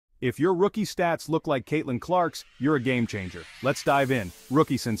If your rookie stats look like Caitlin Clark's, you're a game changer. Let's dive in.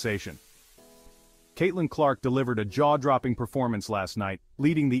 Rookie sensation. Caitlin Clark delivered a jaw-dropping performance last night,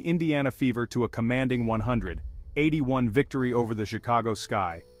 leading the Indiana Fever to a commanding 100-81 victory over the Chicago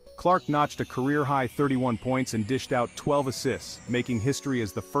Sky. Clark notched a career-high 31 points and dished out 12 assists, making history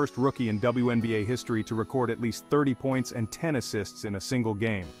as the first rookie in WNBA history to record at least 30 points and 10 assists in a single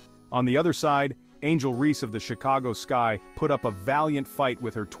game. On the other side, Angel Reese of the Chicago Sky put up a valiant fight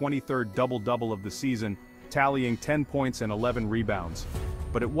with her 23rd double-double of the season, tallying 10 points and 11 rebounds.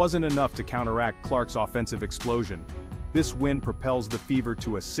 But it wasn't enough to counteract Clark's offensive explosion. This win propels the Fever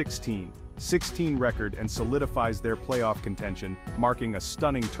to a 16-16 record and solidifies their playoff contention, marking a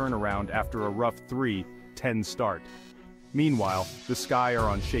stunning turnaround after a rough 3-10 start. Meanwhile, the Sky are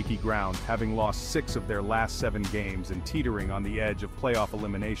on shaky ground, having lost 6 of their last 7 games and teetering on the edge of playoff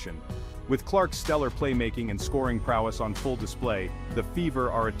elimination. With Clark's stellar playmaking and scoring prowess on full display, the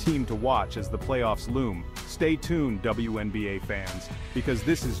Fever are a team to watch as the playoffs loom. Stay tuned, WNBA fans, because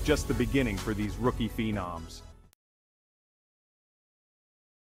this is just the beginning for these rookie phenoms.